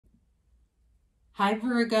Hi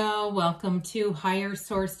Virgo, welcome to Higher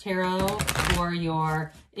Source Tarot for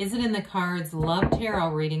your Is It in the Cards Love Tarot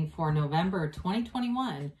reading for November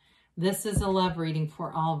 2021. This is a love reading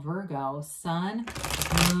for all Virgo, Sun,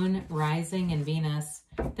 Moon, Rising, and Venus.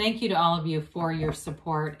 Thank you to all of you for your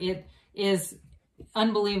support. It is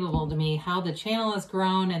unbelievable to me how the channel has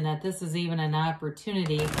grown and that this is even an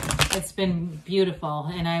opportunity. It's been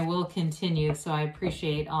beautiful and I will continue, so I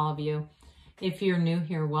appreciate all of you. If you're new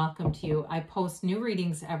here, welcome to you. I post new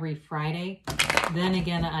readings every Friday, then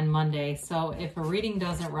again on Monday. So if a reading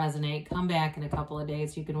doesn't resonate, come back in a couple of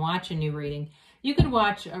days. You can watch a new reading. You can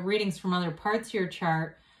watch readings from other parts of your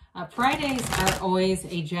chart. Fridays are always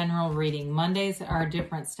a general reading. Mondays are a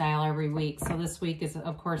different style every week. So this week is,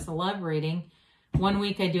 of course, a love reading. One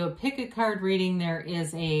week I do a pick a card reading. There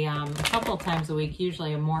is a couple times a week,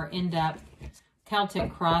 usually a more in-depth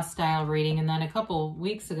Celtic cross style reading. And then a couple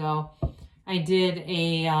weeks ago, I did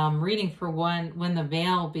a reading for when the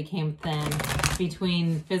veil became thin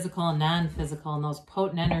between physical and non-physical, and those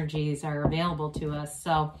potent energies are available to us.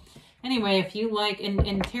 So anyway, if you like,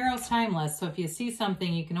 and tarot's timeless, so if you see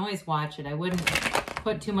something, you can always watch it. I wouldn't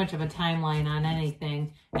put too much of a timeline on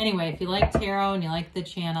anything. Anyway, if you like tarot and you like the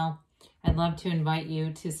channel, I'd love to invite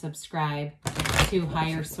you to subscribe to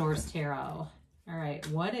Higher Source Tarot. All right,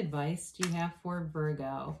 what advice do you have for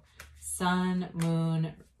Virgo? Sun,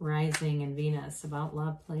 Moon, Rising, and Venus about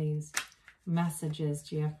love, please. Messages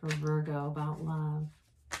do you have for Virgo about love?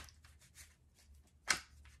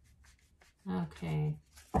 Okay.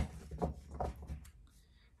 All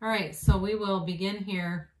right, so we will begin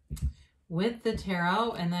here with the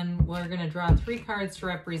tarot, and then we're going to draw 3 cards to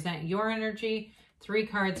represent your energy, 3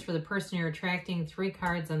 cards for the person you're attracting, 3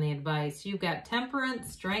 cards on the advice. You've got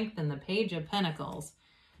Temperance, Strength, and the Page of Pentacles.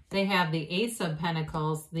 They have the Ace of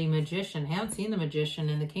Pentacles, the Magician. Haven't seen the Magician,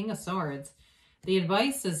 and the King of Swords. The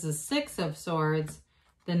advice is the 6 of Swords,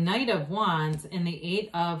 the Knight of Wands, and the 8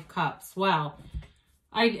 of Cups. Wow.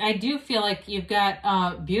 I do feel like you've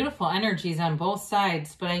got beautiful energies on both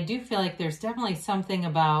sides, but I do feel like there's definitely something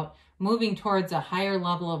about moving towards a higher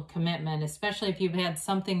level of commitment, especially if you've had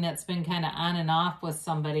something that's been kind of on and off with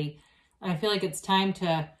somebody. I feel like it's time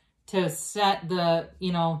to set the,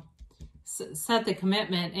 set the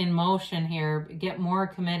commitment in motion here, get more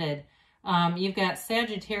committed. You've got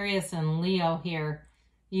Sagittarius and Leo here.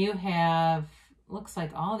 You have, looks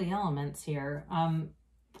like all the elements here.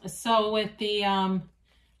 So with the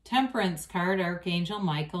Temperance card, Archangel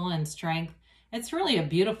Michael, and Strength, it's really a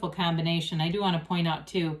beautiful combination. I do want to point out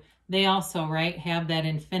too, they also, right, have that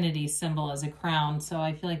infinity symbol as a crown. So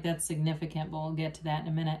I feel like that's significant, but we'll get to that in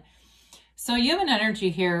a minute. So you have an energy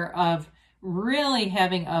here of really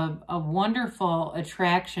having a wonderful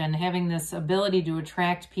attraction, having this ability to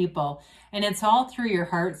attract people. And it's all through your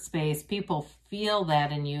heart space. People feel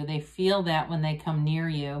that in you. They feel that when they come near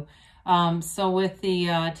you. So with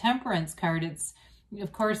the Temperance card, it's,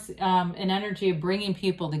 of course, an energy of bringing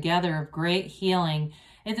people together, of great healing.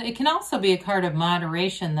 It can also be a card of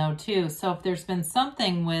moderation, though, too. So if there's been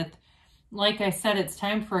something with, like I said, it's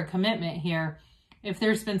time for a commitment here. If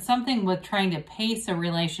there's been something with trying to pace a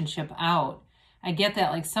relationship out, I get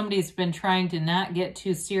that, like somebody's been trying to not get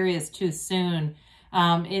too serious too soon.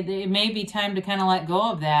 It may be time to kind of let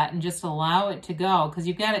go of that and just allow it to go, because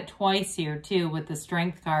you've got it twice here too with the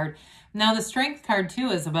Strength card. Now the Strength card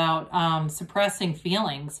too is about suppressing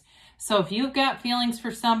feelings. So if you've got feelings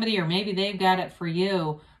for somebody, or maybe they've got it for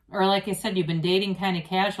you, or like I said, you've been dating kind of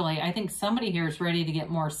casually, I think somebody here is ready to get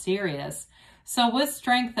more serious. So with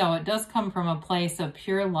Strength, though, it does come from a place of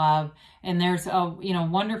pure love, and there's a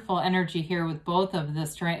wonderful energy here with both of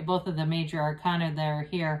the major arcana that are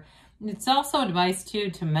here. It's also advice too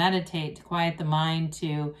to meditate, to quiet the mind,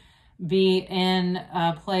 to be in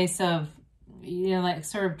a place of like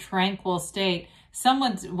sort of tranquil state.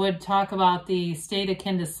 Someone would talk about the state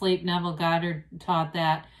akin to sleep. Neville Goddard taught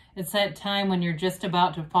that. It's that time when you're just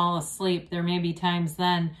about to fall asleep. There may be times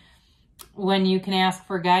then when you can ask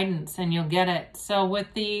for guidance and you'll get it. So with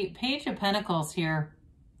the Page of Pentacles here,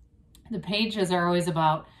 the pages are always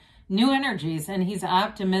about new energies, and he's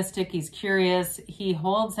optimistic, he's curious, he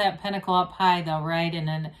holds that pentacle up high though, right? And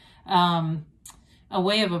then a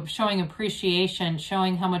way of showing appreciation,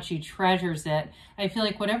 showing how much he treasures it. I feel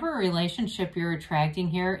like whatever relationship you're attracting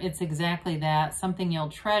here, it's exactly that. Something you'll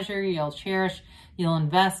treasure, you'll cherish, you'll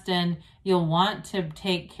invest in, you'll want to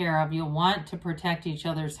take care of, you'll want to protect each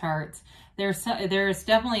other's hearts. There's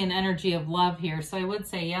definitely an energy of love here. So I would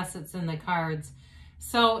say, yes, it's in the cards.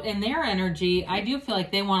 So in their energy, I do feel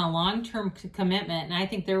like they want a long-term commitment, and I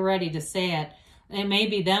think they're ready to say it. It may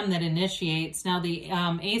be them that initiates. Now, the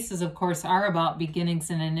aces, of course, are about beginnings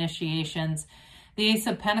and initiations. The Ace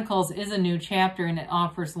of Pentacles is a new chapter and it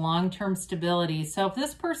offers long-term stability. So if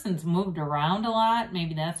this person's moved around a lot,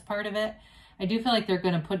 maybe that's part of it. I do feel like they're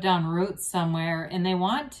going to put down roots somewhere and they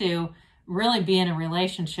want to really be in a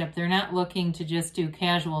relationship. They're not looking to just do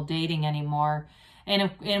casual dating anymore.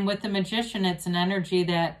 And with the Magician, it's an energy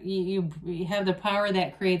that you have the power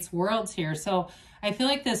that creates worlds here. So I feel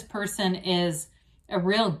like this person is a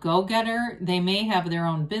real go-getter. They may have their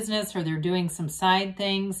own business or they're doing some side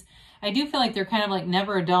things. I do feel like they're kind of like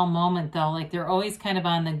never a dull moment though. Like they're always kind of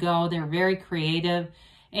on the go. They're very creative.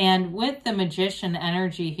 And with the Magician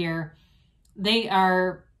energy here, they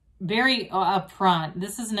are very upfront.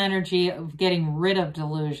 This is an energy of getting rid of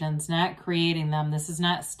delusions, not creating them. This is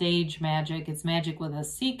not stage magic. It's magic with a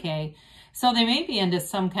CK. So they may be into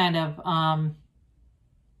some kind of,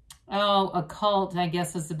 occult, I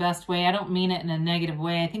guess is the best way. I don't mean it in a negative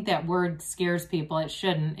way. I think that word scares people. It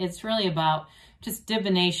shouldn't. It's really about just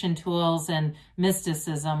divination tools and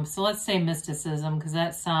mysticism. So let's say mysticism because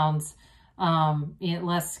that sounds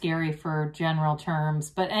less scary for general terms.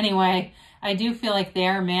 But anyway, I do feel like they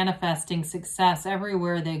are manifesting success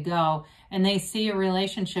everywhere they go. And they see a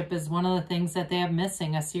relationship as one of the things that they have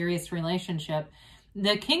missing, a serious relationship.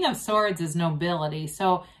 The King of Swords is nobility.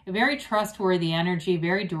 So a very trustworthy energy,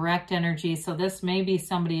 very direct energy. So this may be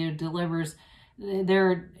somebody who delivers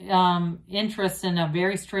their interests in a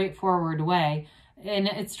very straightforward way. And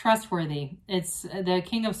it's trustworthy. It's the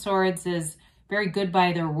King of Swords is very good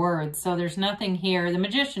by their words. So there's nothing here. The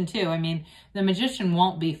Magician too. I mean, the Magician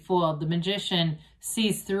won't be fooled. The Magician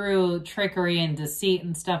sees through trickery and deceit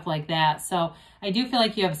and stuff like that. So I do feel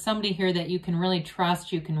like you have somebody here that you can really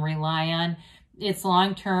trust, you can rely on. It's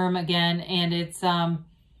long-term again, and it's,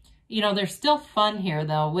 you know, there's still fun here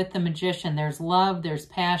though with the Magician. There's love, there's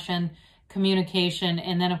passion, communication,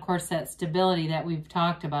 and then of course that stability that we've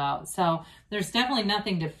talked about. So there's definitely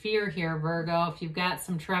nothing to fear here, Virgo. If you've got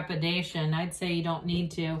some trepidation, I'd say you don't need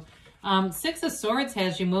to. Six of Swords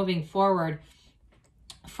has you moving forward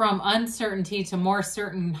from uncertainty to more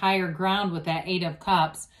certain higher ground with that Eight of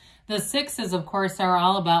Cups. The sixes, of course, are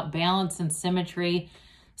all about balance and symmetry.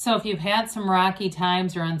 So if you've had some rocky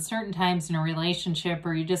times or uncertain times in a relationship,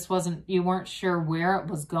 or you weren't sure where it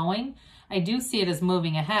was going, I do see it as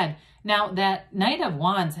moving ahead. Now, that Knight of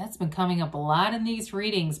Wands, that's been coming up a lot in these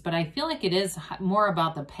readings, but I feel like it is more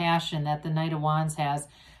about the passion that the Knight of Wands has.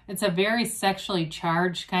 It's a very sexually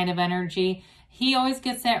charged kind of energy. He always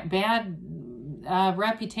gets that bad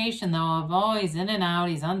reputation, though, of always in and out.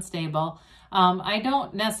 He's unstable. I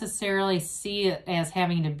don't necessarily see it as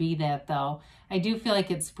having to be that, though. I do feel like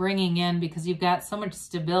it's bringing in, because you've got so much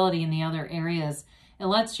stability in the other areas, it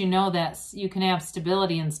lets you know that you can have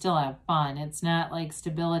stability and still have fun. It's not like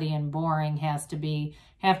stability and boring have to be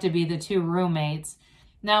the two roommates.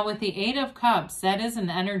 Now with the Eight of Cups, that is an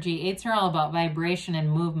energy. Eights are all about vibration and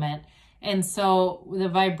movement. And so the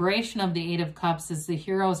vibration of the Eight of Cups is the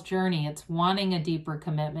hero's journey. It's wanting a deeper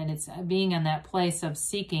commitment. It's being in that place of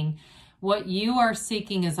seeking. What you are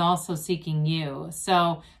seeking is also seeking you.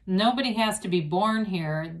 So nobody has to be born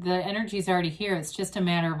here. The energy's already here. It's just a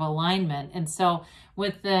matter of alignment. And so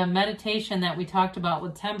with the meditation that we talked about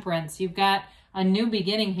with Temperance, you've got a new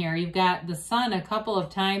beginning here. You've got the sun a couple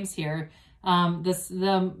of times here.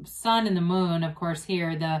 The sun and the moon, of course,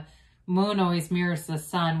 here. The moon always mirrors the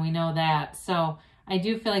sun. We know that. So I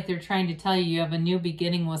do feel like they're trying to tell you you have a new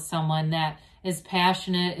beginning with someone that is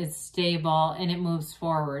passionate, it's stable, and it moves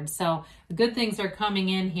forward. So good things are coming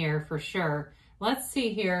in here for sure. Let's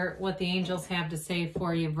see here what the angels have to say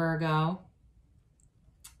for you, Virgo.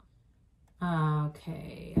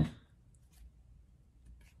 Okay.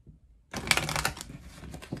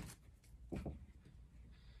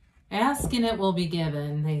 Ask and it will be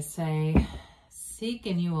given, they say. Seek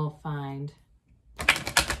and you will find.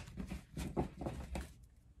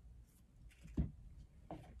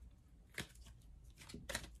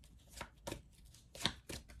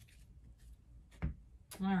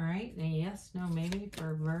 All right, a yes, no, maybe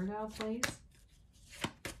for Virgo, please.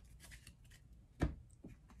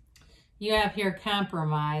 You have here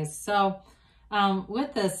compromise. So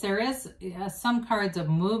with this, there is some cards of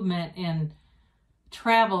movement and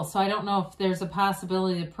travel. So I don't know if there's a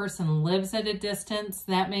possibility the person lives at a distance.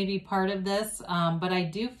 That may be part of this. But I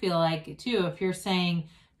do feel like, too, if you're saying,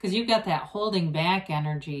 because you've got that holding back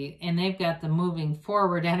energy and they've got the moving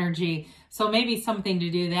forward energy. So maybe something to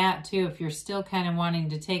do that, too, if you're still kind of wanting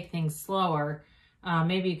to take things slower.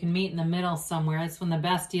 Maybe you can meet in the middle somewhere. That's when the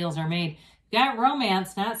best deals are made. Got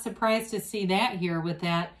romance. Not surprised to see that here with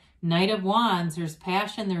that Knight of Wands. There's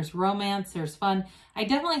passion, there's romance, there's fun. I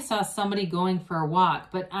definitely saw somebody going for a walk,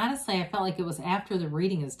 but honestly, I felt like it was after the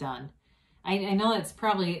reading is done. I know that's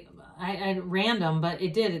probably I random, but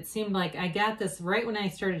it did. It seemed like I got this right when I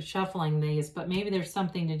started shuffling these, but maybe there's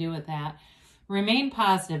something to do with that. Remain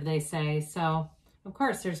positive, they say. So, of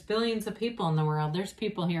course, there's billions of people in the world. There's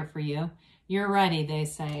people here for you. You're ready, they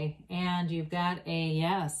say. And you've got a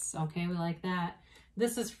yes. Okay, we like that.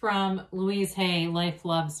 This is from Louise Hay, Life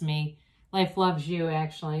Loves Me. Life loves you,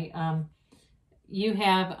 actually. You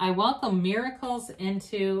have, I welcome miracles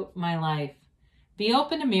into my life. Be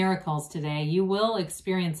open to miracles today. You will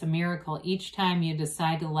experience a miracle each time you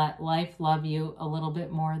decide to let life love you a little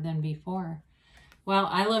bit more than before. Well,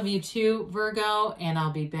 I love you too, Virgo, and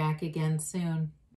I'll be back again soon.